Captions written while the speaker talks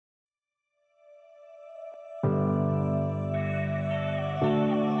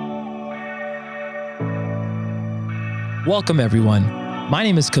Welcome, everyone. My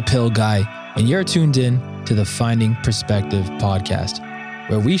name is Kapil Guy, and you're tuned in to the Finding Perspective podcast,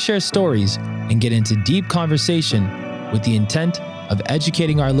 where we share stories and get into deep conversation with the intent of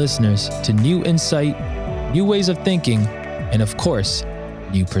educating our listeners to new insight, new ways of thinking, and of course,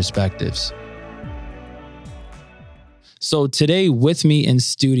 new perspectives. So today with me in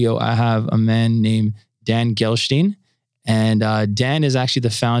studio, I have a man named Dan Gelstein, and Dan is actually the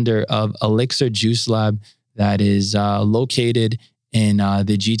founder of Elixir Juice Lab that is located in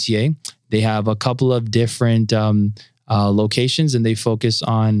the GTA. They have a couple of different locations, and they focus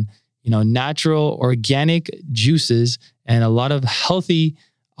on, natural, organic juices and a lot of healthy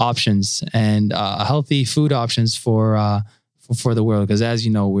options and healthy food options for the world. Because as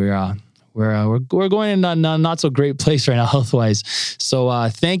you know, we're going in a not so great place right now health wise. So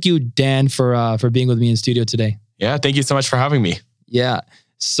thank you, Dan, for being with me in studio today. Yeah, thank you so much for having me. Yeah.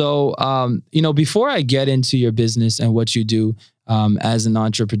 So, before I get into your business and what you do as an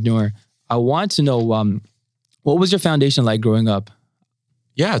entrepreneur, I want to know, what was your foundation like growing up?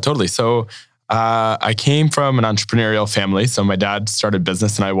 Yeah, totally. So I came from an entrepreneurial family. So my dad started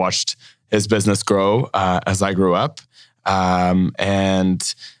business and I watched his business grow as I grew up.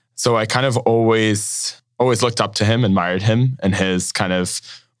 And so I kind of always looked up to him, admired him and his kind of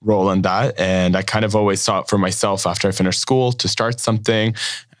role in that. And I kind of always saw it for myself after I finished school to start something.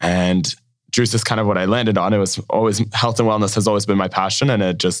 And juice is kind of what I landed on. It was always health and wellness has always been my passion, and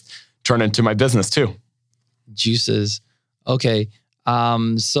it just turned into my business too. Juices. Okay.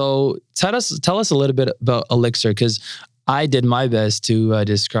 So tell us a little bit about Elixir, because I did my best to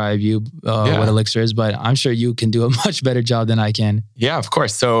describe what Elixir is, but I'm sure you can do a much better job than I can. Yeah, of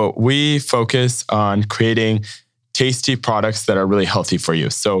course. So we focus on creating tasty products that are really healthy for you.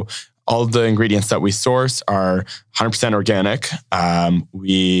 So all the ingredients that we source are 100% organic.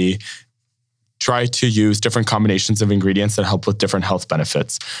 We try to use different combinations of ingredients that help with different health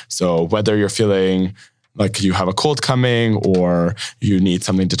benefits. So whether you're feeling like you have a cold coming, or you need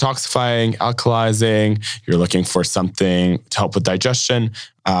something detoxifying, alkalizing, you're looking for something to help with digestion,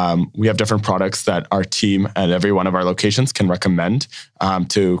 we have different products that our team at every one of our locations can recommend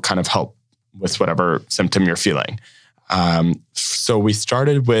to kind of help with whatever symptom you're feeling. So we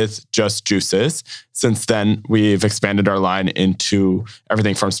started with just juices. Since then, we've expanded our line into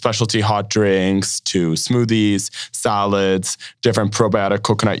everything from specialty hot drinks to smoothies, salads, different probiotic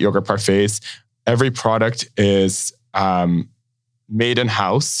coconut yogurt parfaits. Every product is made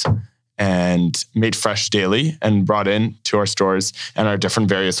in-house and made fresh daily and brought in to our stores and our different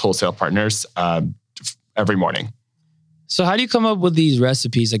various wholesale partners every morning. So how do you come up with these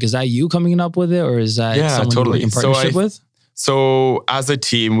recipes? Like, is that you coming up with it, or is that someone you work in partnership with? So as a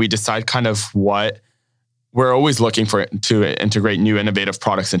team, we decide kind of what we're always looking for to integrate new innovative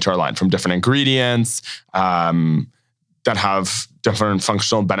products into our line, from different ingredients that have different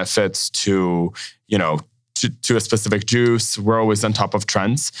functional benefits to a specific juice. We're always on top of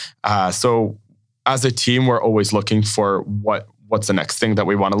trends. So as a team, we're always looking for what's the next thing that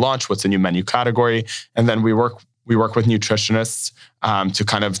we want to launch, what's a new menu category, and then we work with nutritionists to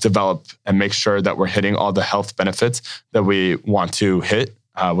kind of develop and make sure that we're hitting all the health benefits that we want to hit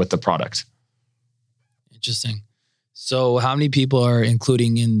with the product. Interesting. So how many people are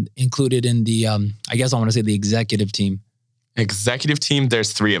included in the, I guess I want to say the executive team? Executive team,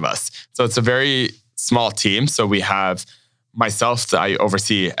 there's 3 of us. So it's a very small team. So we have myself, I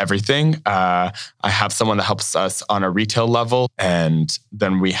oversee everything. I have someone that helps us on a retail level. And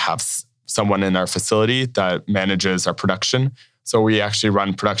then we have someone in our facility that manages our production. So we actually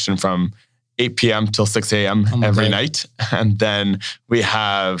run production from 8 p.m. till 6 a.m. every night. And then we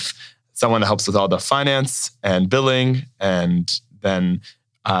have someone that helps with all the finance and billing. And then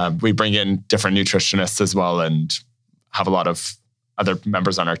we bring in different nutritionists as well and have a lot of other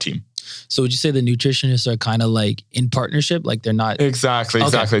members on our team. So would you say the nutritionists are kind of like in partnership? Like they're not... Exactly.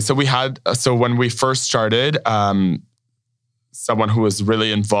 So when we first started, someone who was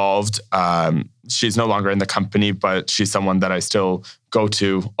really involved. She's no longer in the company, but she's someone that I still go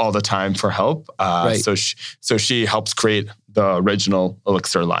to all the time for help. Right. So she helps create the original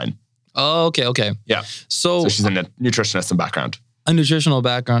Elixir line. Oh, okay. Yeah. So she's a nutritionist in background. A nutritional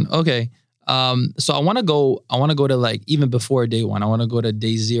background. Okay. So I want to go to, like, even before day 1. I want to go to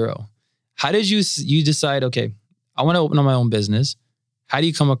day 0. How did you decide, okay, I want to open up my own business? How do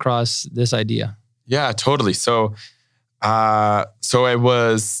you come across this idea? Yeah, totally. So I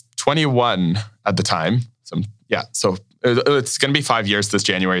was 21 at the time. So it's going to be 5 years this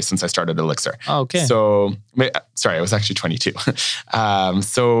January since I started Elixir. Oh, okay. So, sorry, I was actually 22.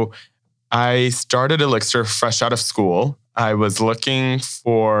 So I started Elixir fresh out of school. I was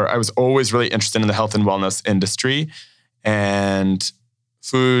always really interested in the health and wellness industry. and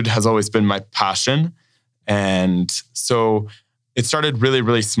food has always been my passion. And so it started really,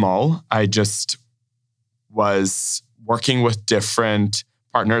 really small. I just was working with different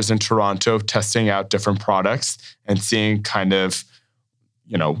partners in Toronto, testing out different products and seeing kind of,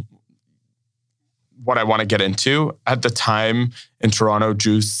 what I want to get into. At the time in Toronto,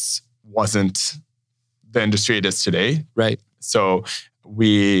 juice wasn't the industry it is today. Right. So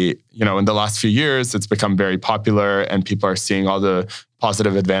we, in the last few years, it's become very popular and people are seeing all the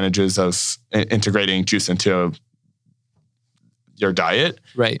positive advantages of integrating juice into your diet.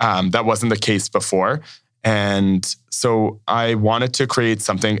 Right. That wasn't the case before. And so I wanted to create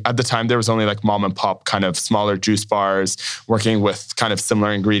something. At the time, there was only like mom and pop kind of smaller juice bars working with kind of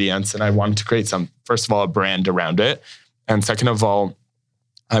similar ingredients. And I wanted to create first of all, a brand around it. And second of all,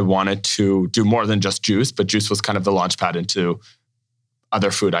 I wanted to do more than just juice, but juice was kind of the launch pad into other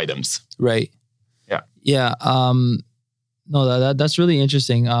food items. Right. Yeah. Yeah. No, that's really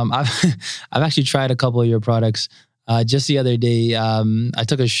interesting. I've actually tried a couple of your products. Just the other day, I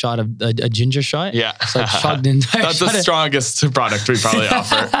took a shot of a ginger shot. Yeah. So I chugged an entire That's the strongest product we probably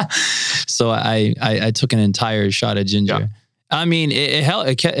offer. So I took an entire shot of ginger. Yeah. I mean, it helped.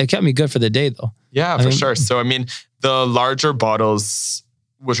 It kept me good for the day though. Yeah, for sure. So, I mean, the larger bottles,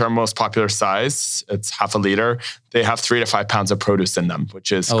 which are most popular size, it's 0.5 liter. They have 3 to 5 pounds of produce in them,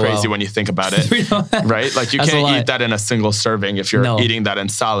 which is crazy when you think about it, right? Like you can't eat that in a single serving if you're eating that in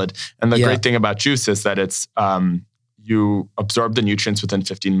salad. And the great thing about juice is that it's, you absorb the nutrients within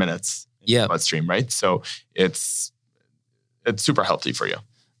 15 minutes in the bloodstream, right? So it's super healthy for you.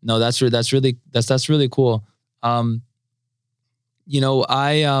 No, that's really cool. So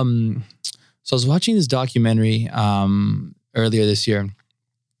I was watching this documentary earlier this year.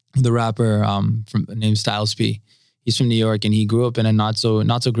 The rapper named Styles P. He's from New York and he grew up in a not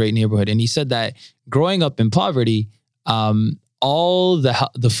so great neighborhood. And he said that growing up in poverty, all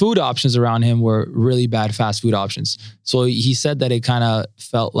the food options around him were really bad fast food options. So he said that it kind of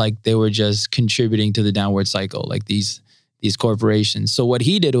felt like they were just contributing to the downward cycle, like these corporations. So what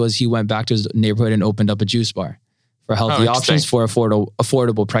he did was he went back to his neighborhood and opened up a juice bar for healthy options for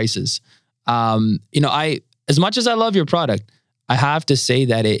affordable prices. As much as I love your product, I have to say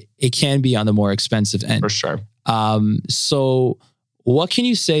that it can be on the more expensive end. For sure. So what can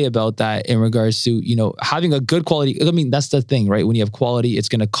you say about that in regards to, having a good quality? I mean, that's the thing, right? When you have quality, it's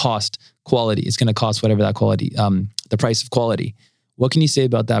going to cost quality. It's going to cost whatever that quality, the price of quality. What can you say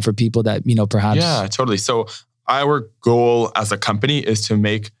about that for people that, perhaps? Yeah, totally. So our goal as a company is to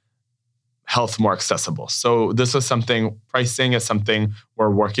make health more accessible. So this is pricing is something we're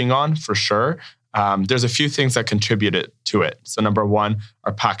working on for sure. There's a few things that contributed to it. So number one,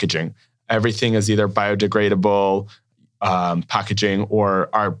 our packaging. Everything is either biodegradable packaging or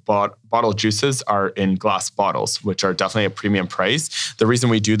our bottle juices are in glass bottles, which are definitely a premium price. The reason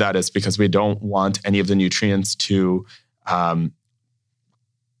we do that is because we don't want any of the nutrients to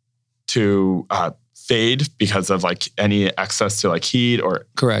fade because of like any access to like heat or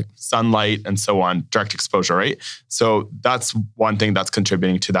sunlight and so on, direct exposure, right? So that's one thing that's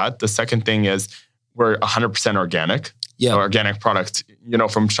contributing to that. The second thing is we're 100% organic. Yeah. So organic product,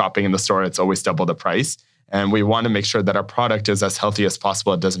 from shopping in the store, it's always double the price. And we want to make sure that our product is as healthy as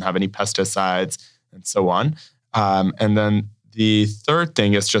possible. It doesn't have any pesticides and so on. And then the third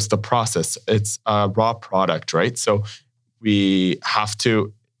thing is just the process. It's a raw product, right? So we're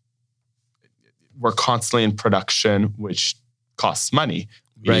constantly in production, which costs money.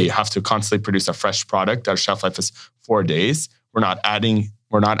 We have to constantly produce a fresh product. Our shelf life is 4 days. We're not adding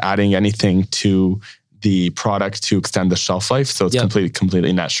anything to the product to extend the shelf life. So it's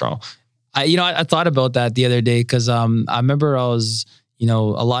completely natural. I thought about that the other day because I remember I was, a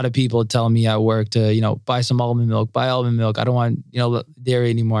lot of people telling me at work to, buy some almond milk, buy almond milk. I don't want, dairy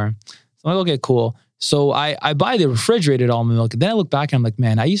anymore. So I'm like, okay, cool. So I buy the refrigerated almond milk. And then I look back and I'm like,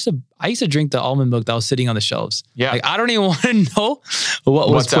 man, I used to drink the almond milk that was sitting on the shelves. Yeah. Like, I don't even want to know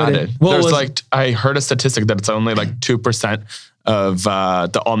what's added. I heard a statistic that it's only like 2% of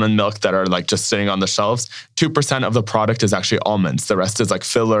the almond milk that are like just sitting on the shelves. 2% of the product is actually almonds. The rest is like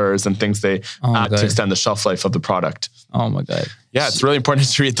fillers and things they add to extend the shelf life of the product. Oh my God. Yeah, it's really important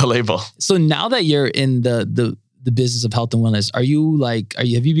to read the label. So now that you're in the business of health and wellness, have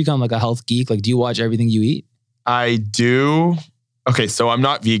you become like a health geek? Like, do you watch everything you eat? I do. Okay, so I'm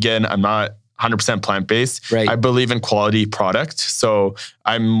not vegan. I'm not 100% plant-based. Right. I believe in quality product. So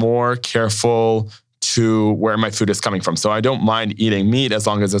I'm more careful to where my food is coming from. So I don't mind eating meat as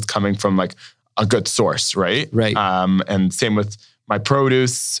long as it's coming from like a good source, right? Right. And same with my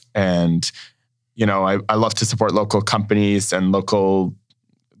produce. And, I love to support local companies and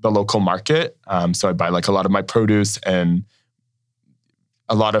the local market. So I buy like a lot of my produce, and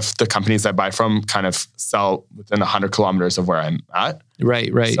a lot of the companies I buy from kind of sell within 100 kilometers of where I'm at.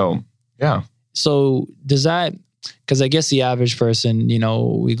 Right. So, yeah. So does that, because I guess the average person,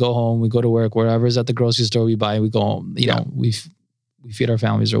 we go home, we go to work, wherever's at the grocery store, we buy, we go home, we feed our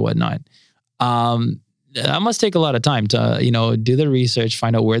families or whatnot. That must take a lot of time to, do the research,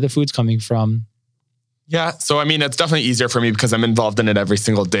 find out where the food's coming from. Yeah. So, I mean, it's definitely easier for me because I'm involved in it every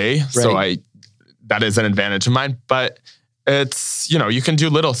single day. Right. So that is an advantage of mine, but it's, you can do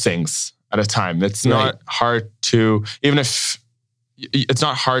little things at a time. It's not hard to, even if it's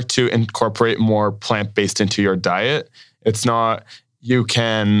not hard to incorporate more plant-based into your diet. It's not, you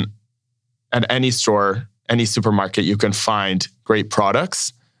can, at any store, any supermarket, you can find great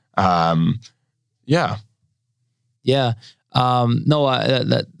products. Yeah. No,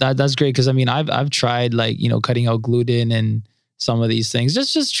 that's great. Cause I mean, I've tried like, cutting out gluten and some of these things,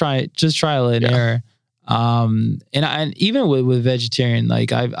 just trial and error. And even with vegetarian,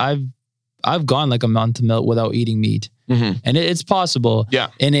 like I've gone like a month without eating meat, and it's possible. Yeah.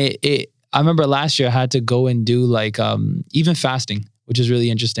 And I remember last year I had to go and do like, even fasting, which is really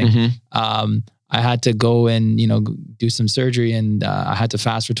interesting. I had to go and, do some surgery, and I had to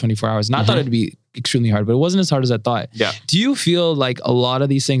fast for 24 hours. And I thought it'd be extremely hard, but it wasn't as hard as I thought. Yeah. Do you feel like a lot of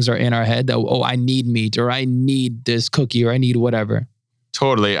these things are in our head that, I need meat, or I need this cookie, or I need whatever?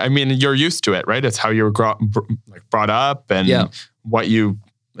 Totally. I mean, you're used to it, right? It's how you were brought up, and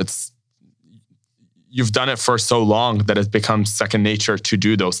you've done it for so long that it becomes second nature to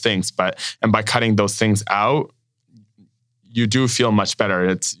do those things. And by cutting those things out, you do feel much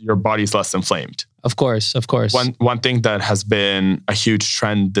better. Your body's less inflamed. Of course. One thing that has been a huge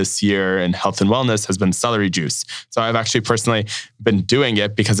trend this year in health and wellness has been celery juice. So I've actually personally been doing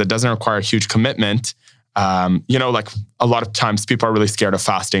it because it doesn't require a huge commitment. Like a lot of times people are really scared of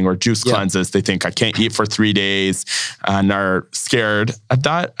fasting or juice cleanses. They think I can't eat for 3 days and are scared at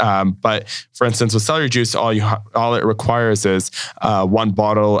that. But for instance, with celery juice, all it requires is 1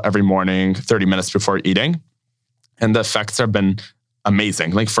 bottle every morning, 30 minutes before eating. And the effects have been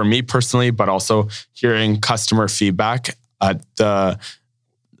amazing. Like for me personally, but also hearing customer feedback at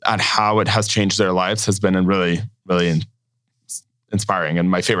how it has changed their lives has been really, really inspiring, and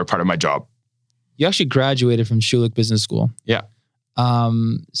my favorite part of my job. You actually graduated from Schulich Business School. Yeah.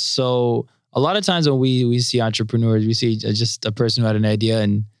 So a lot of times when we see entrepreneurs, we see just a person who had an idea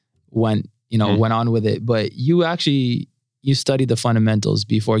and went on with it. But you studied the fundamentals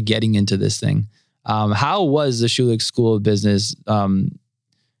before getting into this thing. How was the Schulich School of Business?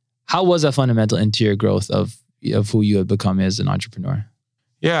 How was that fundamental into your growth of who you had become as an entrepreneur?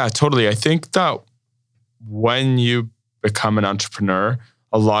 Yeah, totally. I think that when you become an entrepreneur,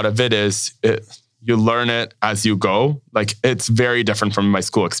 a lot of it is you learn it as you go. Like it's very different from my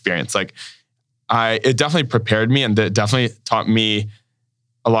school experience. Like it definitely prepared me, and it definitely taught me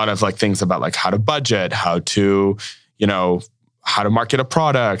a lot of like things about like how to budget, how to, how to market a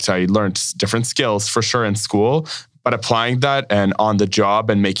product. I learned different skills for sure in school, but applying that and on the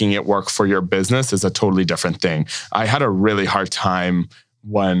job and making it work for your business is a totally different thing. I had a really hard time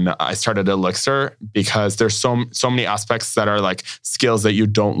when I started Elixir because there's so many aspects that are like skills that you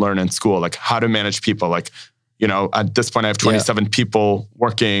don't learn in school, like how to manage people. Like, at this point I have 27 people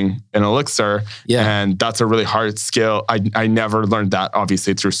working in Elixir, and that's a really hard skill. I never learned that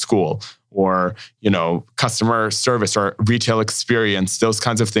obviously through school, or, customer service or retail experience. Those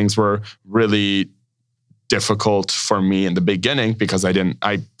kinds of things were really difficult for me in the beginning because I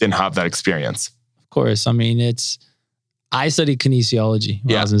didn't have that experience. Of course. I mean, I studied kinesiology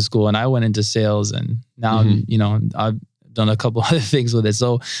when I was in school, and I went into sales, and now I've done a couple other things with it.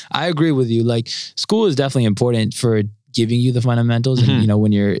 So I agree with you. Like school is definitely important for giving you the fundamentals, and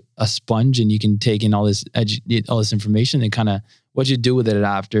when you're a sponge and you can take in all this information, and kind of what you do with it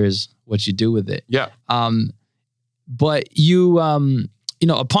after is what you do with it. Yeah. But you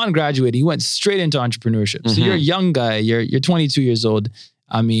upon graduating, you went straight into entrepreneurship. So you're a young guy. You're 22 years old.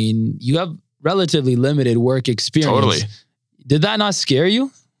 I mean, you have relatively limited work experience. Totally. Did that not scare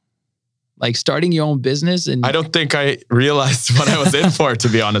you? Like starting your own business? And I don't think I realized what I was in for, to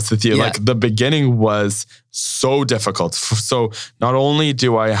be honest with you. Yeah. Like the beginning was so difficult. So not only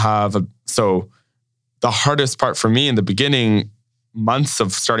do I have, the hardest part for me in the beginning months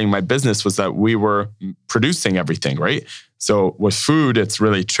of starting my business was that we were producing everything, right? So with food, it's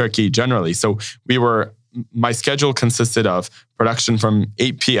really tricky generally. So my schedule consisted of production from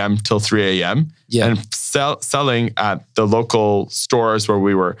 8 p.m. till 3 a.m. And selling at the local stores where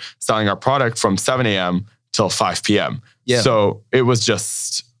we were selling our product from 7 a.m. till 5 p.m. Yeah. So it was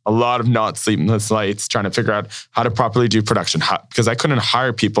just a lot of not sleepless nights trying to figure out how to properly do production because I couldn't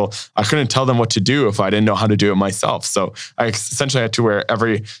hire people. I couldn't tell them what to do if I didn't know how to do it myself. So I essentially had to wear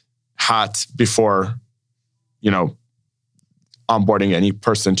every hat before, onboarding any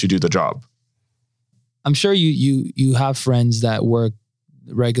person to do the job. I'm sure you have friends that work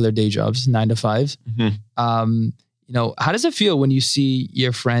regular day jobs, 9 to 5. How does it feel when you see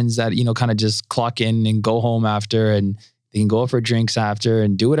your friends that, kind of just clock in and go home after, and they can go out for drinks after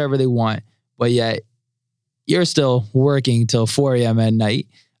and do whatever they want, but yet you're still working till 4 a.m. at night?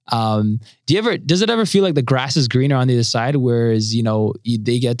 Does it ever feel like the grass is greener on the other side, whereas,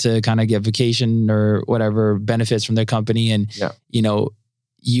 they get to kind of get vacation or whatever benefits from their company, and,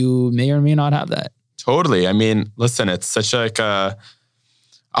 you may or may not have that? Totally. I mean, listen, it's such like a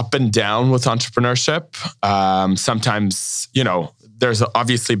up and down with entrepreneurship. Sometimes, there's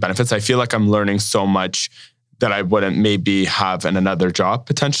obviously benefits. I feel like I'm learning so much that I wouldn't maybe have in another job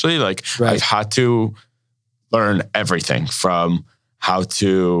potentially. Like right. I've had to learn everything from how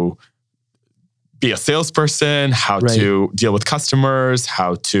to be a salesperson, how right. to deal with customers,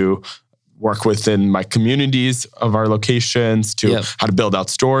 how to work within my communities of our locations, to how to build out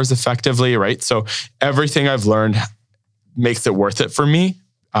stores effectively, right? So everything I've learned makes it worth it for me.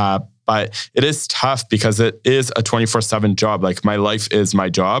 But it is tough because it is a 24/7 job. Like my life is my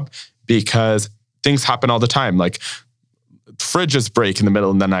job because things happen all the time. Like fridges break in the middle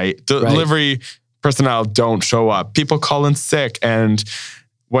of the night. Delivery personnel don't show up. People call in sick. And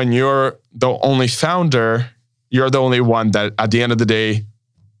when you're the only founder, you're the only one that at the end of the day,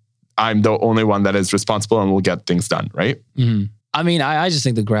 I'm the only one that is responsible and will get things done, right? Mm-hmm. I mean, I just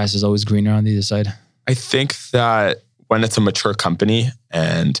think the grass is always greener on the other side. I think that when it's a mature company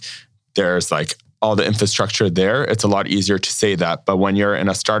and there's like all the infrastructure there, it's a lot easier to say that. But when you're in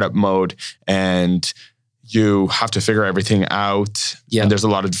a startup mode and you have to figure everything out, and there's a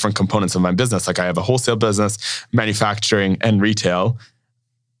lot of different components of my business. Like I have a wholesale business, manufacturing, and retail.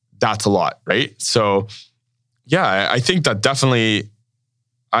 That's a lot, right? So yeah, I think that definitely,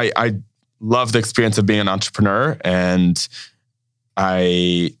 I love the experience of being an entrepreneur, and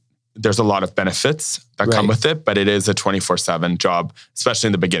there's a lot of benefits that come with it, but it is a 24/7 job, especially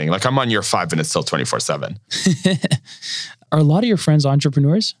in the beginning. Like I'm on year 5 and it's still 24/7. Are a lot of your friends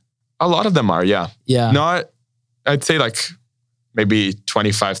entrepreneurs? A lot of them are, yeah. Yeah. I'd say like maybe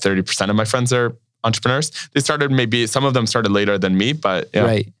 25, 30% of my friends are entrepreneurs. They started, maybe some of them started later than me, but yeah.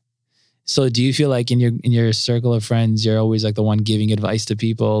 Right. So do you feel like in your circle of friends, you're always like the one giving advice to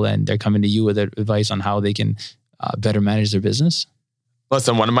people and they're coming to you with advice on how they can better manage their business?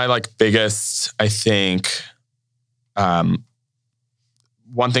 Listen, one of my like biggest, I think, one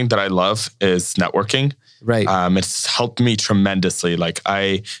thing that I love is networking. Right. It's helped me tremendously. Like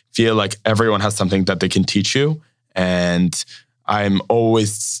I feel like everyone has something that they can teach you, and I'm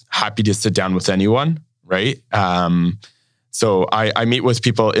always happy to sit down with anyone. Right. So I meet with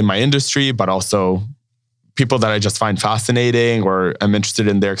people in my industry, but also people that I just find fascinating or I'm interested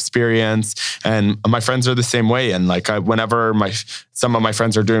in their experience. And my friends are the same way. And like whenever some of my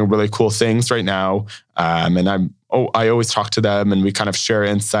friends are doing really cool things right now, and I always talk to them and we kind of share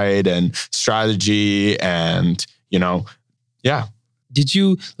insight and strategy and, yeah. Did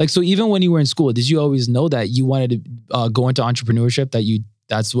you so even when you were in school, did you always know that you wanted to go into entrepreneurship,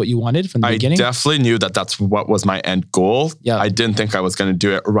 that's what you wanted from the beginning? I definitely knew that that's what was my end goal. Yeah. I didn't think I was going to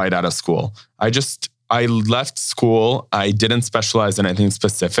do it right out of school. I left school. I didn't specialize in anything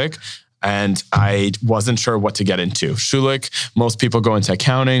specific, and I wasn't sure what to get into. Schulich, most people go into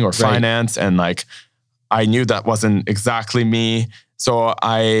accounting or finance, and like I knew that wasn't exactly me. So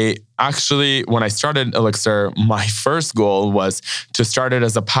I actually, when I started Elixir, my first goal was to start it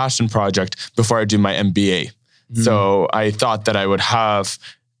as a passion project before I do my MBA. Mm. So I thought that I would have,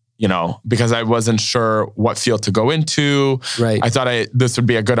 because I wasn't sure what field to go into. Right. I thought this would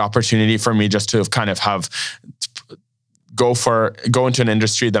be a good opportunity for me just to kind of go into an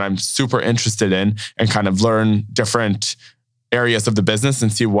industry that I'm super interested in and kind of learn different areas of the business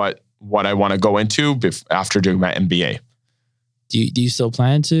and see what I want to go into after doing my MBA. Do you still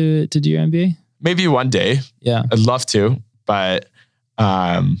plan to do your MBA? Maybe one day. Yeah. I'd love to, but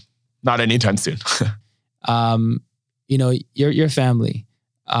not anytime soon. Your family,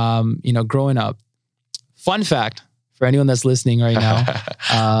 growing up. Fun fact for anyone that's listening right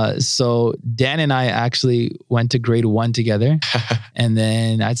now. So Dan and I actually went to grade 1 together. And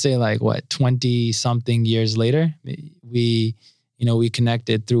then I'd say 20 something years later, we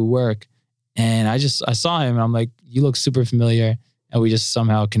connected through work. And I saw him and I'm like, you look super familiar. And we just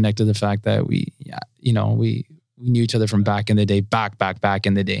somehow connected the fact that we knew each other from back in the day, back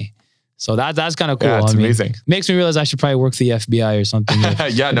in the day. So that's kind of cool. Yeah, it's amazing. Makes me realize I should probably work for the FBI or something.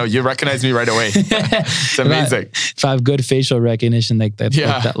 Yeah, no, you recognize me right away. It's amazing. If I have good facial recognition like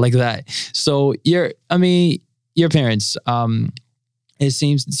that, like that. So your parents, it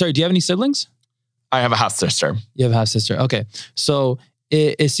seems, sorry, do you have any siblings? I have a half sister. You have a half sister. Okay. So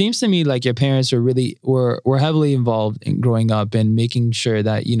it seems to me like your parents were heavily involved in growing up and making sure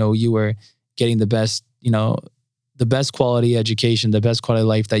that, you were getting the best, the best quality education, the best quality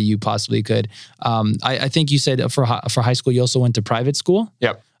life that you possibly could. I think you said for high school, you also went to private school.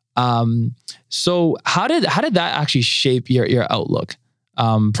 Yep. So how did that actually shape your outlook?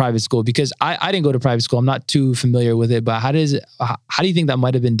 Private school, because I didn't go to private school. I'm not too familiar with it, but how do you think that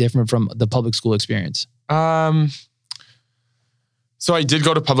might have been different from the public school experience? So I did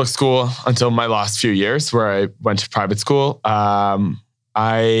go to public school until my last few years where I went to private school.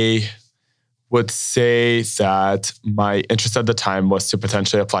 I would say that my interest at the time was to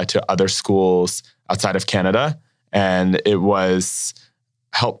potentially apply to other schools outside of Canada. And there was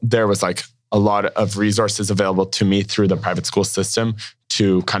like a lot of resources available to me through the private school system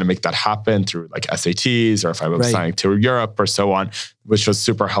to kind of make that happen through like SATs, or if I was applying to Europe or so on, which was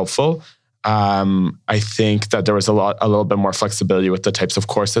super helpful. I think that there was a little bit more flexibility with the types of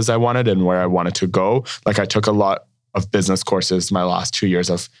courses I wanted and where I wanted to go. Like I took a lot of business courses my last 2 years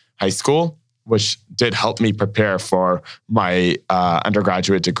of high school, which did help me prepare for my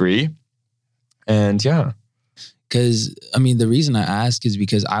undergraduate degree. And yeah. Because, the reason I ask is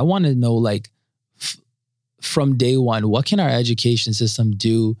because I want to know, like, from day one, what can our education system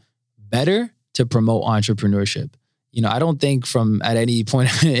do better to promote entrepreneurship? I don't think at any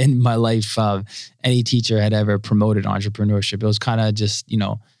point in my life, any teacher had ever promoted entrepreneurship. It was kind of just,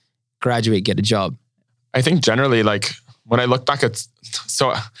 graduate, get a job. I think generally, like, when I look back at,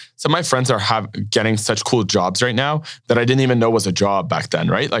 so my friends are getting such cool jobs right now that I didn't even know was a job back then,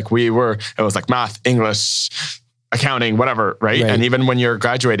 right? Like it was like math, English, accounting, whatever, right? And even when you're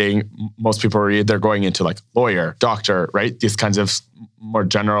graduating, most people are either going into like lawyer, doctor, right? These kinds of more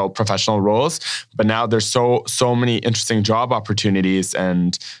general professional roles. But now there's so many interesting job opportunities.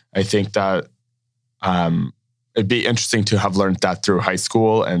 And I think that it'd be interesting to have learned that through high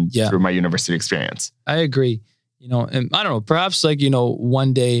school and through my university experience. I agree. And I don't know, perhaps like,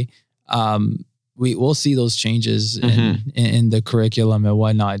 one day we'll see those changes in the curriculum and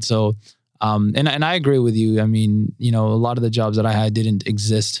whatnot. So, and I agree with you. A lot of the jobs that I had didn't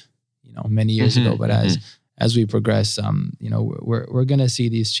exist, many years ago, but as we progress, we're going to see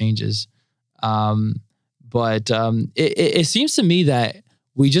these changes. But it seems to me that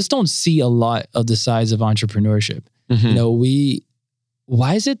we just don't see a lot of the sides of entrepreneurship.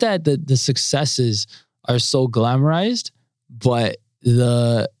 Why is it that the successes are so glamorized, but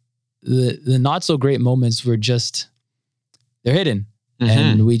the not so great moments they're hidden.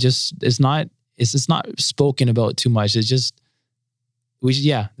 And it's not spoken about too much. It's just, we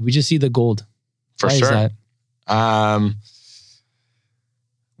just see the gold. For Why sure. Is that?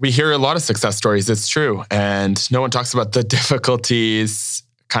 We hear a lot of success stories. It's true. And no one talks about the difficulties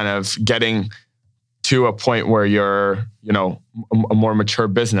kind of getting to a point where you're, a more mature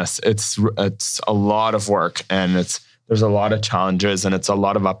business. It's a lot of work, and there's a lot of challenges, and it's a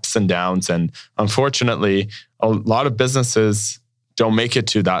lot of ups and downs. And unfortunately, a lot of businesses don't make it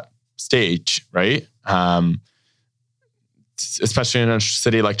to that stage, right? Especially in a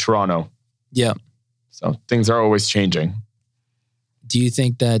city like Toronto. Yeah. So things are always changing. Do you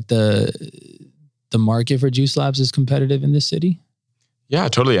think that the market for Juice Labs is competitive in this city? Yeah,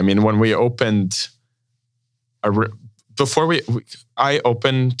 totally. When we opened, I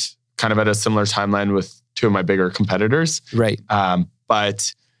opened kind of at a similar timeline with two of my bigger competitors. Right.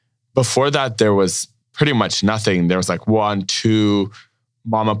 But before that, there was pretty much nothing. There was like 1-2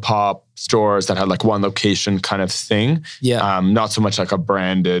 mom and pop stores that had like one location kind of thing. Yeah. Not so much like a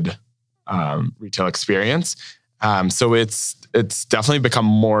branded retail experience. So it's definitely become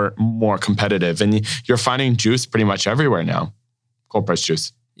more competitive, and you're finding juice pretty much everywhere now. Cold pressed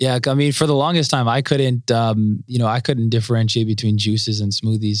juice. Yeah, for the longest time, I couldn't differentiate between juices and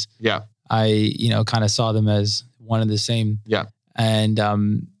smoothies. Yeah. I, kind of saw them as one and the same. Yeah. And,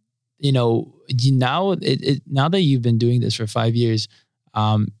 now that you've been doing this for 5 years,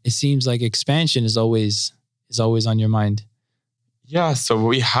 it seems like expansion is always on your mind. Yeah. So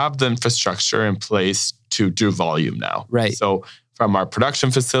we have the infrastructure in place to do volume now. Right. So from our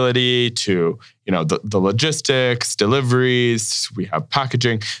production facility to, the logistics, deliveries, we have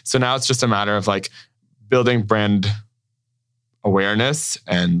packaging. So now it's just a matter of like building brand awareness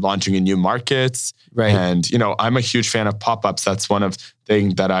and launching in new markets. Right. And, I'm a huge fan of pop-ups. That's one of the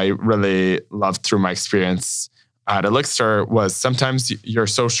things that I really loved through my experience at Elixir was sometimes you're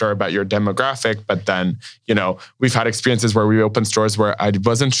so sure about your demographic, but then, we've had experiences where we opened stores where I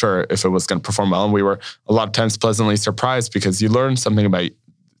wasn't sure if it was going to perform well. And we were a lot of times pleasantly surprised because you learn something about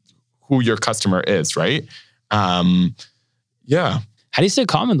who your customer is, right? Yeah. How do you stay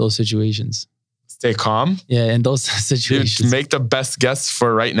calm in those situations? Stay calm. Yeah, in those situations. Make the best guess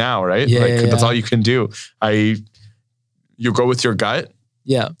for right now, right? Yeah, That's all you can do. You go with your gut.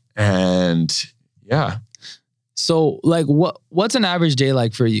 Yeah. And yeah. So like what's an average day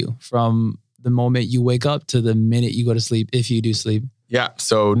like for you from the moment you wake up to the minute you go to sleep, if you do sleep? Yeah.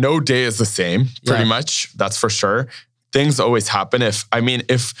 So no day is the same, pretty much. That's for sure. Things always happen. If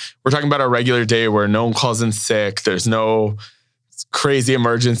we're talking about a regular day where no one calls in sick, there's no crazy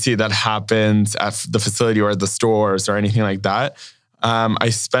emergency that happens at the facility or the stores or anything like that. I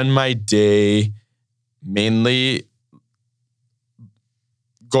spend my day mainly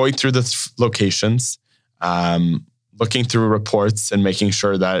going through the locations, looking through reports and making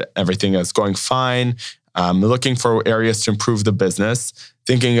sure that everything is going fine, looking for areas to improve the business,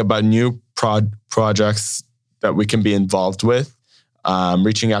 thinking about new projects that we can be involved with,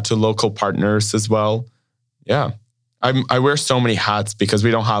 reaching out to local partners as well. Yeah. I wear so many hats because we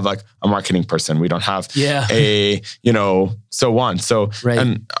don't have like a marketing person. We don't have so on. So, right.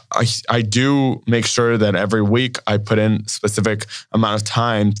 And I do make sure that every week I put in specific amount of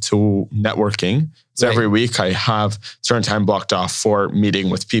time to networking. So every week I have certain time blocked off for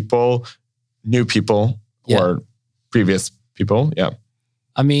meeting with people, new people or previous people. Yeah.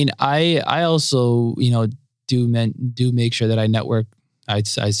 I mean, I also, do make sure that I network. I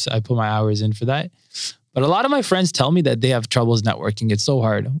put my hours in for that. But a lot of my friends tell me that they have troubles networking. It's so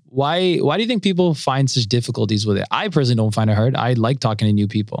hard. Why do you think people find such difficulties with it? I personally don't find it hard. I like talking to new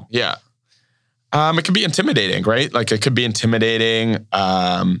people. Yeah. It can be intimidating, right? Like it could be intimidating.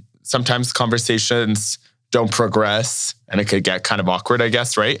 Sometimes conversations don't progress and it could get kind of awkward, I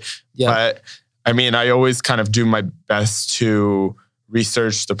guess, right? Yeah. But I always kind of do my best to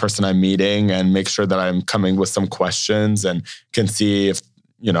research the person I'm meeting and make sure that I'm coming with some questions and can see if,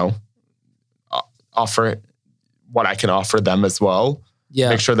 offer what I can offer them as well. Yeah.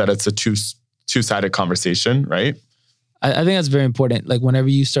 Make sure that it's a two-sided conversation, right? I think that's very important. Like whenever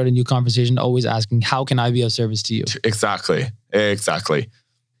you start a new conversation, always asking, how can I be of service to you? Exactly.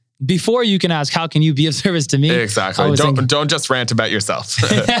 Before you can ask, how can you be of service to me? Exactly. Don't just rant about yourself.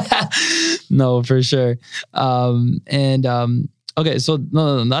 No, for sure. Okay. So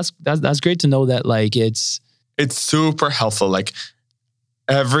no, that's great to know that like it's super helpful. Like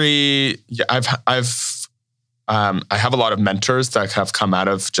I have a lot of mentors that have come out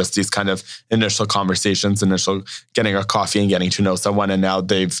of just these kind of initial conversations, getting a coffee and getting to know someone. And now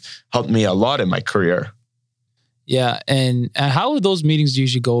they've helped me a lot in my career. Yeah. And how would those meetings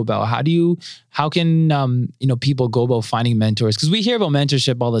usually go about? How can people go about finding mentors? Because we hear about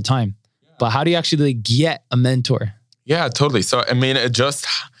mentorship all the time, but how do you actually get a mentor? Yeah, totally. So,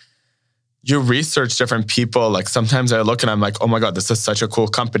 you research different people. Like sometimes I look and I'm like, oh my God, this is such a cool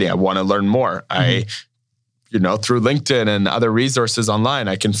company. I want to learn more. Mm-hmm. Through LinkedIn and other resources online,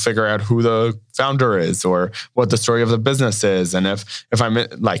 I can figure out who the founder is or what the story of the business is. And if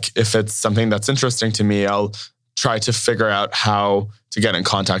it's something that's interesting to me, I'll try to figure out how to get in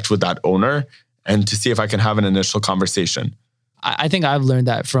contact with that owner and to see if I can have an initial conversation. I think I've learned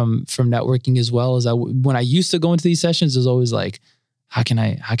that from networking as well. Is that when I used to go into these sessions, there's always like, how can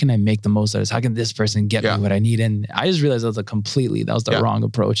I make the most of this? How can this person get me what I need? And I just realized that was the wrong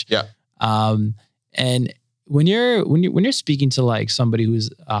approach. Yeah. And when you're speaking to like somebody who's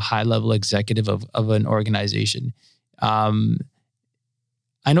a high level executive of an organization, I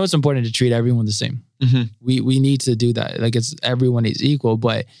know it's important to treat everyone the same. Mm-hmm. We need to do that. Like everyone is equal,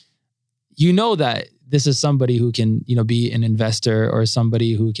 but that this is somebody who can, be an investor or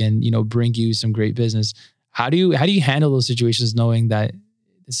somebody who can, bring you some great business. How do you handle those situations knowing that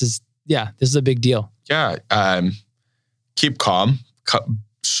this is a big deal? Yeah. Keep calm,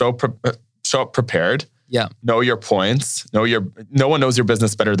 show up prepared. Yeah. Know your points. No one knows your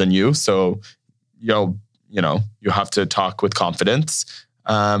business better than you. So you have to talk with confidence.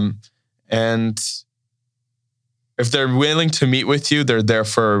 And if they're willing to meet with you, they're there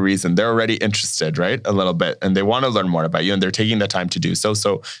for a reason. They're already interested, right? A little bit. And they want to learn more about you and they're taking the time to do so.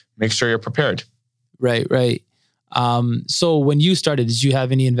 So make sure you're prepared. Right. So when you started, did you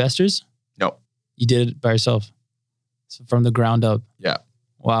have any investors? No. You did it by yourself? So from the ground up? Yeah.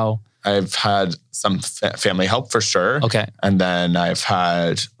 Wow. I've had some family help for sure. Okay. And then I've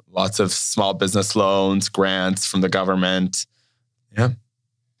had lots of small business loans, grants from the government. Yeah.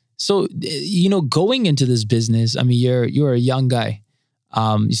 So, going into this business, you're a young guy.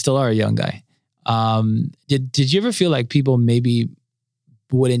 You still are a young guy. Did you ever feel like people maybe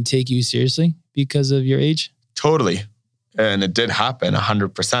wouldn't take you seriously because of your age? Totally. And it did happen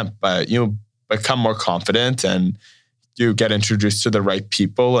 100%, but you become more confident and you get introduced to the right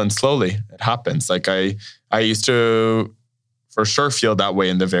people, and slowly it happens. Like I used to for sure feel that way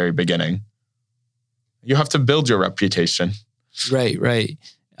in the very beginning. You have to build your reputation. Right.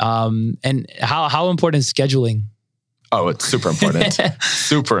 And how important is scheduling? Oh, it's super important.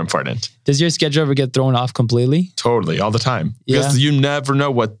 Super important. Does your schedule ever get thrown off completely? Totally, all the time. Because you never know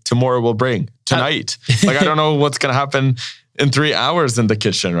what tomorrow will bring. Tonight. Like, I don't know what's going to happen in 3 hours in the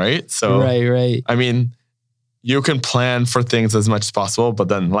kitchen, right? So, right. I mean, you can plan for things as much as possible, but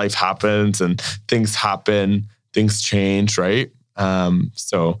then life happens and things happen, things change, right?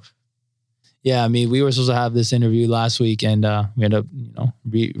 Yeah, I mean, we were supposed to have this interview last week, and we ended up,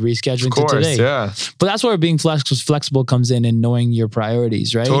 rescheduling to today. Yeah. But that's where being flexible comes in, and knowing your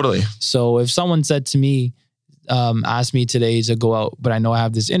priorities, right? Totally. So if someone said to me, asked me today to go out, but I know I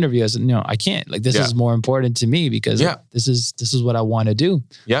have this interview, I said, no, I can't. Like, this is more important to me because this is what I want to do.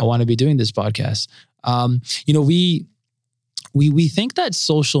 Yeah. I want to be doing this podcast. We think that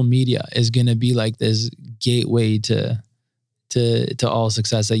social media is going to be like this gateway to all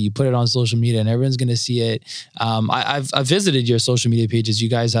success, that you put it on social media and everyone's going to see it. I've visited your social media pages. You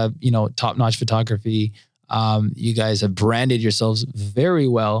guys have, top-notch photography. You guys have branded yourselves very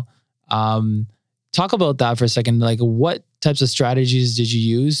well. Talk about that for a second. Like, what types of strategies did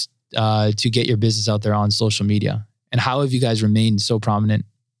you use to get your business out there on social media? And how have you guys remained so prominent?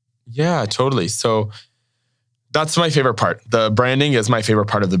 Yeah, totally. So that's my favorite part. The branding is my favorite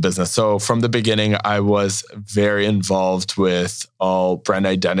part of the business. So from the beginning, I was very involved with all brand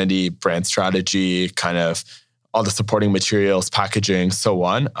identity, brand strategy, kind of all the supporting materials, packaging, so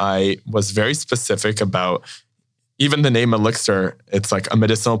on. I was very specific about even the name Elixir. It's like a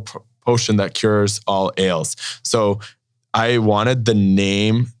medicinal potion that cures all ails. So I wanted the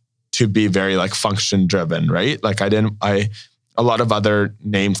name to be very like function driven, right? Like a lot of other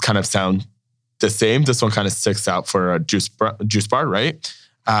names kind of sound the same. This one kind of sticks out for a juice bar, right?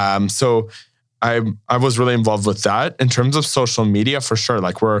 So I was really involved with that. In terms of social media, for sure,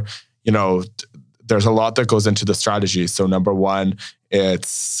 like there's a lot that goes into the strategy. So number one,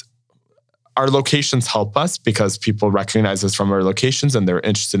 it's our locations help us because people recognize us from our locations and they're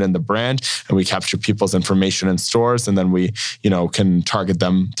interested in the brand, and we capture people's information in stores, and then we, can target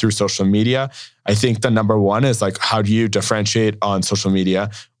them through social media. I think the number one is like, how do you differentiate on social media?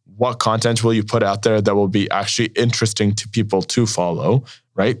 What content will you put out there that will be actually interesting to people to follow,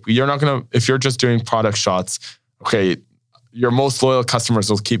 right? You're not going to, if you're just doing product shots, okay, your most loyal customers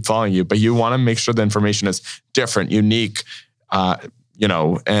will keep following you, but you want to make sure the information is different, unique,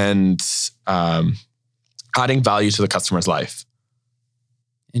 and adding value to the customer's life.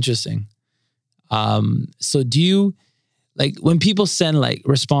 Interesting. So do you, like, when people send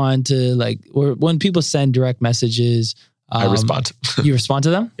respond to or when people send direct messages, I respond. You respond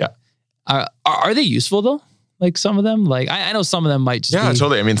to them? Yeah. Are they useful though? Like some of them, I know some of them might just be...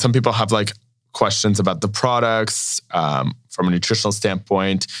 totally. I mean, some people have questions about the products from a nutritional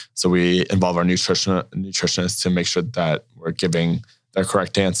standpoint. So we involve our nutritionists to make sure that we're giving the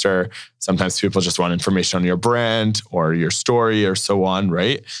correct answer. Sometimes people just want information on your brand or your story or so on,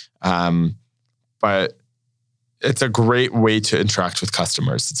 right? But it's a great way to interact with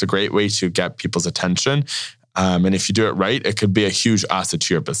customers. It's a great way to get people's attention. And if you do it right, it could be a huge asset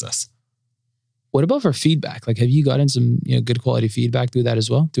to your business. What about for feedback? Like, have you gotten some good quality feedback through that as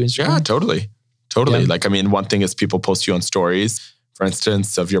well, through Instagram? Yeah, totally. Yeah. One thing is people post you on stories, for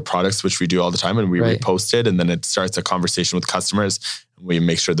instance, of your products, which we do all the time, and we repost it, and then it starts a conversation with customers. We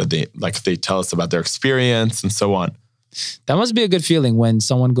make sure that they tell us about their experience and so on. That must be a good feeling when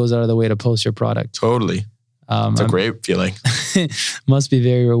someone goes out of the way to post your product. Totally. It's a great feeling. Must be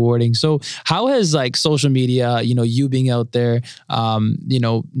very rewarding. So how has social media, you being out there,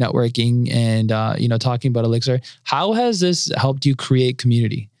 networking and, talking about Elixir, how has this helped you create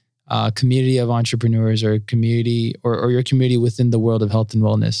community of entrepreneurs or community or your community within the world of health and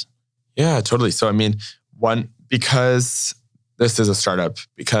wellness? Yeah, totally. So, I mean, because this is a startup,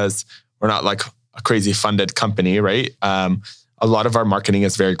 because we're not like a crazy funded company, right? A lot of our marketing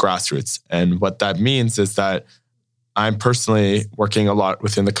is very grassroots. And what that means is that I'm personally working a lot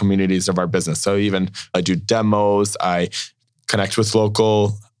within the communities of our business. So even I do demos, I connect with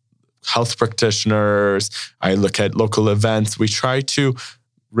local health practitioners, I look at local events. We try to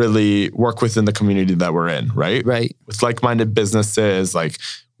really work within the community that we're in, right? Right. With like-minded businesses, And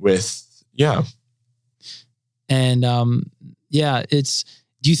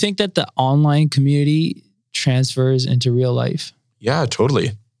do you think that the online community transfers into real life? Yeah,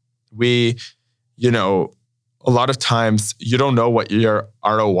 totally. a lot of times you don't know what your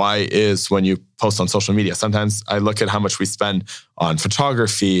ROI is when you post on social media. Sometimes I look at how much we spend on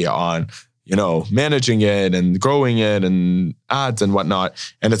photography, on, managing it and growing it and ads and whatnot.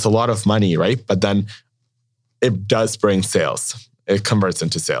 And it's a lot of money, right? But then it does bring sales. It converts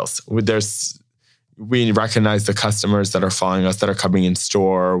into sales. We recognize the customers that are following us, that are coming in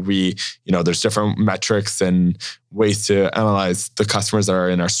store. There's different metrics and ways to analyze the customers that are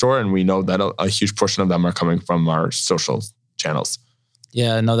in our store. And we know that a huge portion of them are coming from our social channels.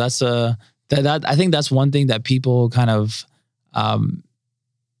 Yeah, no, that's I think that's one thing that people kind of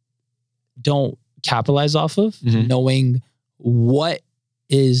don't capitalize off of, knowing what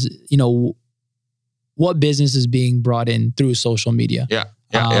is, what business is being brought in through social media. Yeah.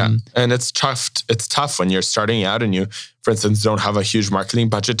 And it's tough. It's tough when you're starting out and you, for instance, don't have a huge marketing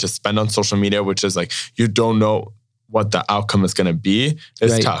budget to spend on social media, which is like, you don't know what the outcome is going to be.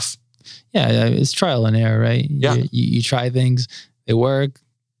 It's tough. Yeah. It's trial and error, right? Yeah. You try things, they work,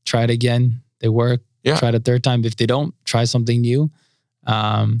 try it again, they work, try it a third time. If they don't, try something new.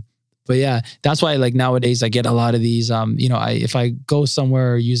 But yeah, that's why like nowadays I get a lot of these, if I go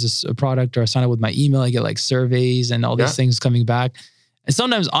somewhere or use a product or I sign up with my email, I get like surveys and all these things coming back. And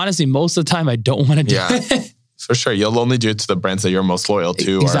sometimes, honestly, most of the time I don't want to do it. For sure. You'll only do it to the brands that you're most loyal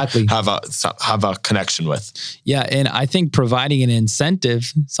to exactly. or have a connection with. Yeah. And I think providing an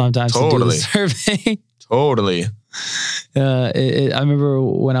incentive sometimes to do the survey. Totally. I remember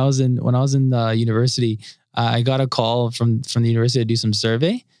when I was in university, I got a call from the university to do some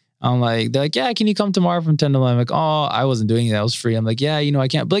survey. I'm like, they're like, yeah, can you come tomorrow from 10 to 11? I'm like, oh, I wasn't doing it. That was free. I'm like, yeah, I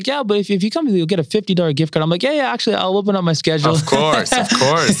can't. But like, yeah, but if you come, you'll get a $50 gift card. I'm like, yeah, actually, I'll open up my schedule. Of course.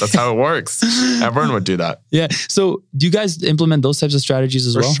 That's how it works. Everyone would do that. Yeah. So do you guys implement those types of strategies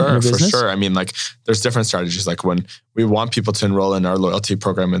as well? For sure. I mean, like there's different strategies. Like when we want people to enroll in our loyalty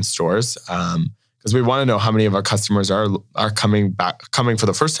program in stores, because we want to know how many of our customers are coming for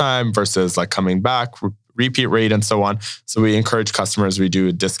the first time versus like coming back, repeat rate and so on. So we encourage customers. We do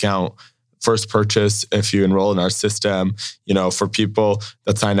a discount first purchase if you enroll in our system. For people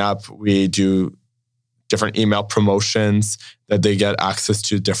that sign up, we do different email promotions that they get access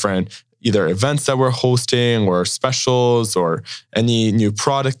to different either events that we're hosting or specials or any new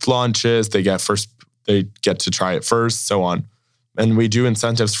product launches. They get to try it first, so on. And we do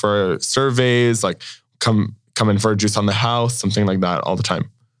incentives for surveys, like come in for a juice on the house, something like that all the time.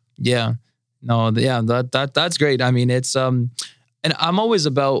 Yeah. No, yeah, that's great. I mean, it's and I'm always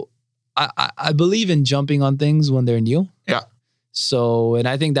about I believe in jumping on things when they're new. Yeah. So, and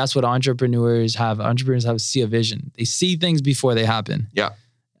I think that's what entrepreneurs have. Entrepreneurs see a vision. They see things before they happen. Yeah.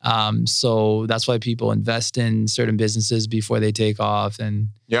 So that's why people invest in certain businesses before they take off and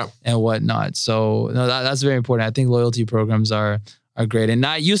whatnot. So no, that's very important. I think loyalty programs are great. And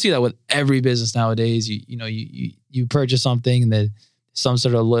now you see that with every business nowadays. You purchase something and then some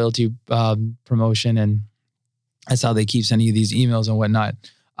sort of loyalty promotion, and that's how they keep sending you these emails and whatnot.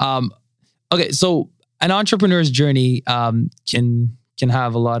 Okay, so an entrepreneur's journey can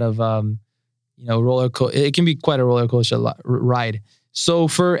have a lot of it can be quite a roller coaster ride. So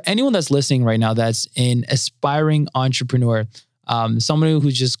for anyone that's listening right now, that's an aspiring entrepreneur, someone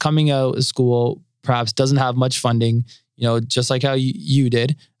who's just coming out of school, perhaps doesn't have much funding, just like how you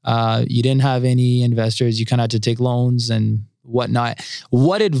did. You didn't have any investors. You kind of had to take loans and whatnot.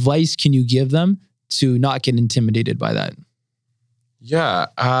 What advice can you give them to not get intimidated by that? Yeah.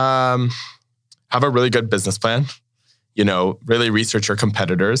 Have a really good business plan. Really research your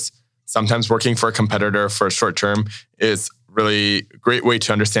competitors. Sometimes working for a competitor for a short term is really a great way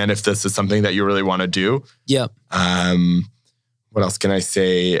to understand if this is something that you really want to do. Yeah. What else can I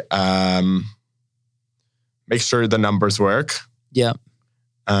say? Make sure the numbers work. Yeah.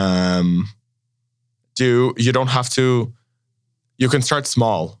 You don't have to. You can start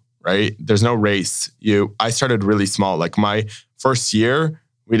small, right? There's no race. I started really small. Like my first year,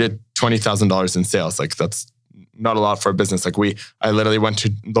 we did $20,000 in sales. Like that's not a lot for a business. Like I literally went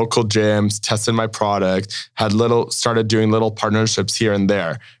to local gyms, tested my product, started doing little partnerships here and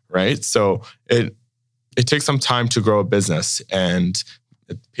there, right? So it takes some time to grow a business, and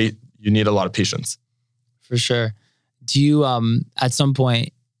you need a lot of patience. For sure. Do you at some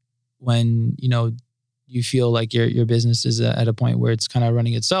point when you feel like your business is at a point where it's kind of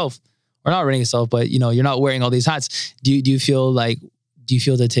running itself, or not running itself, but you're not wearing all these hats, do you feel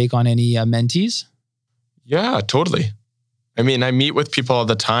to take on any mentees? Yeah, totally. I mean, I meet with people all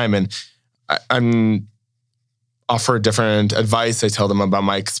the time, and I'm offer different advice. I tell them about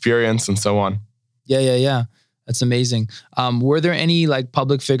my experience and so on. Yeah. That's amazing. Were there any like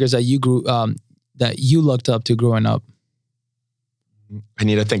public figures that you looked up to growing up? I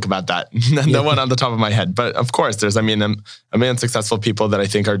need to think about that. No one on the top of my head. But of course, there's, a million successful people that I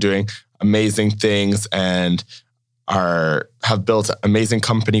think are doing amazing things and have built amazing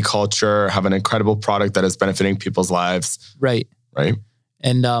company culture, have an incredible product that is benefiting people's lives. Right.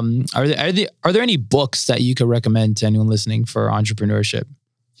 And are there any books that you could recommend to anyone listening for entrepreneurship?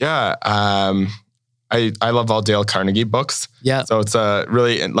 Yeah. I love all Dale Carnegie books. Yeah. So it's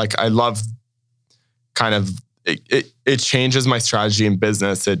really like, I love kind of, it changes my strategy in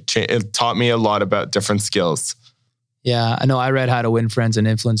business. It taught me a lot about different skills. Yeah. I know I read How to Win Friends and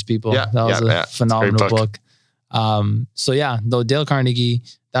Influence People. Yeah, that was a phenomenal book. So yeah, though Dale Carnegie,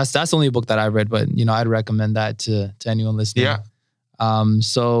 that's the only book that I read, but I'd recommend that to anyone listening. Yeah.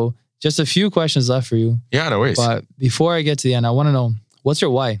 So just a few questions left for you. Yeah, no worries. But before I get to the end, I want to know, what's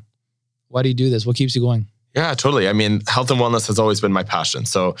your why? Why do you do this? What keeps you going? Yeah, totally. Health and wellness has always been my passion.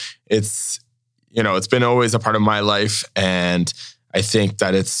 So it's been always a part of my life. And I think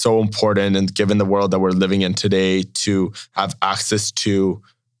that it's so important, and given the world that we're living in today, to have access to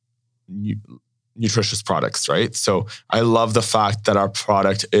nutritious products, right? So I love the fact that our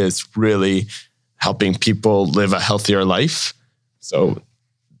product is really helping people live a healthier life. So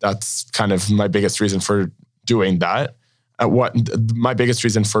that's kind of my biggest reason for doing that. My biggest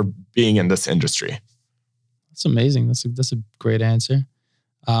reason for being in this industry. That's amazing. That's a great answer.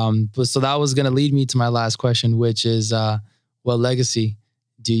 But so that was going to lead me to my last question, which is, what legacy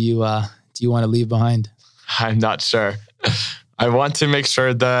do you want to leave behind? I'm not sure. I want to make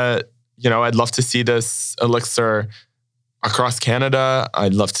sure that, I'd love to see this elixir across Canada.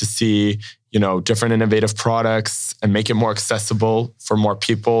 I'd love to see, different innovative products and make it more accessible for more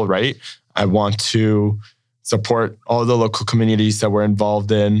people, right? I want to support all the local communities that we're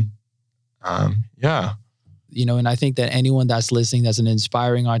involved in. Yeah. And I think that anyone that's listening, that's an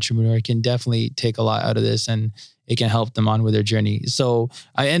inspiring entrepreneur, can definitely take a lot out of this, and it can help them on with their journey. So,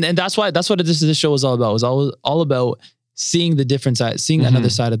 and that's what this show was all about. It was all about seeing the different side, seeing another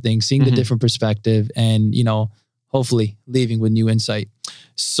side of things, seeing the different perspective, and, hopefully leaving with new insight.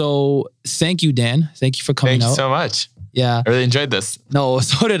 So thank you, Dan. Thank you for coming out. Thank you so much. Yeah. I really enjoyed this. No,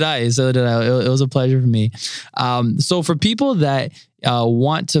 so did I. It was a pleasure for me. So for people that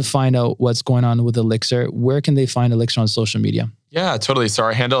want to find out what's going on with Elixir, where can they find Elixir on social media? Yeah, totally. So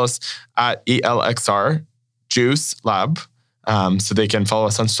our handle is at ELXR Juice Lab. So they can follow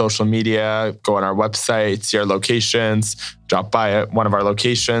us on social media, go on our website, see our locations, drop by at one of our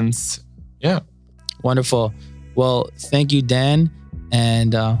locations. Yeah. Wonderful. Well, thank you, Dan.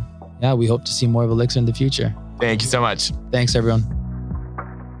 And we hope to see more of Elixir in the future. Thank you so much. Thanks, everyone.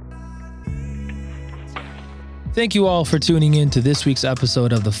 Thank you all for tuning in to this week's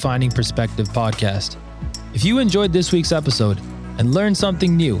episode of the Finding Perspective podcast. If you enjoyed this week's episode and learned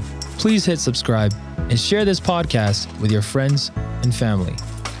something new, please hit subscribe and share this podcast with your friends and family.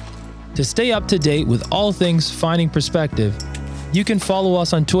 To stay up to date with all things Finding Perspective, you can follow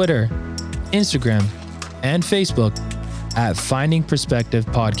us on Twitter, Instagram, and Facebook at Finding Perspective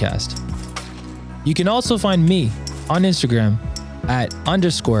Podcast. You can also find me on Instagram at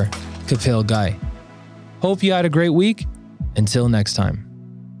 _Kapil Guy. Hope you had a great week. Until next time.